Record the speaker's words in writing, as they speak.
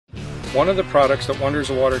One of the products that Wonders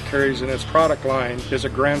of Water carries in its product line is a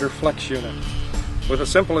Grander Flex unit with a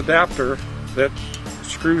simple adapter that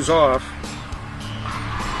screws off.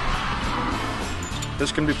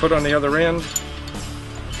 This can be put on the other end,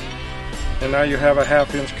 and now you have a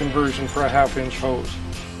 1/2 inch conversion for a 1/2 inch hose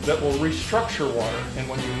that will restructure water. And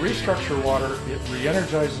when you restructure water, it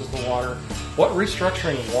re-energizes the water. What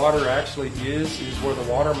restructuring water actually is where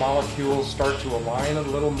the water molecules start to align a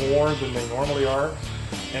little more than they normally are.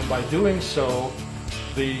 And by doing so,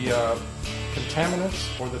 the contaminants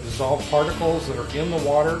or the dissolved particles that are in the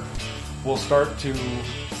water will start to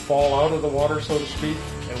fall out of the water, so to speak.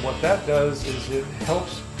 And what that does is it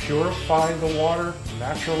helps purify the water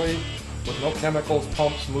naturally with no chemicals,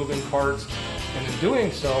 pumps, moving parts. And in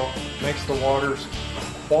doing so, makes the water's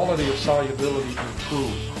quality of solubility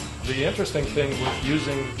improve. The interesting thing with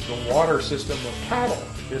using the water system with cattle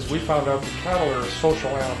is we found out that cattle are a social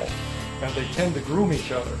animal and they tend to groom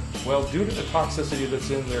each other. Well, due to the toxicity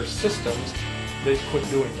that's in their systems, they quit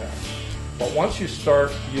doing that. But once you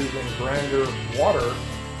start using Grander water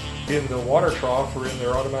in the water trough or in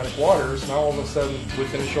their automatic waters, now all of a sudden,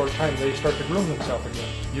 within a short time, they start to groom themselves again.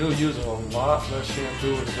 You'll use a lot less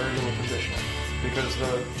shampoo and very little conditioner because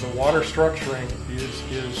the water structuring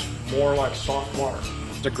is more like soft water.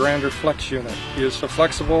 The Grander Flex unit is a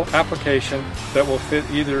flexible application that will fit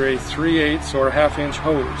either a 3/8 or a 1/2 inch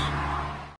hose.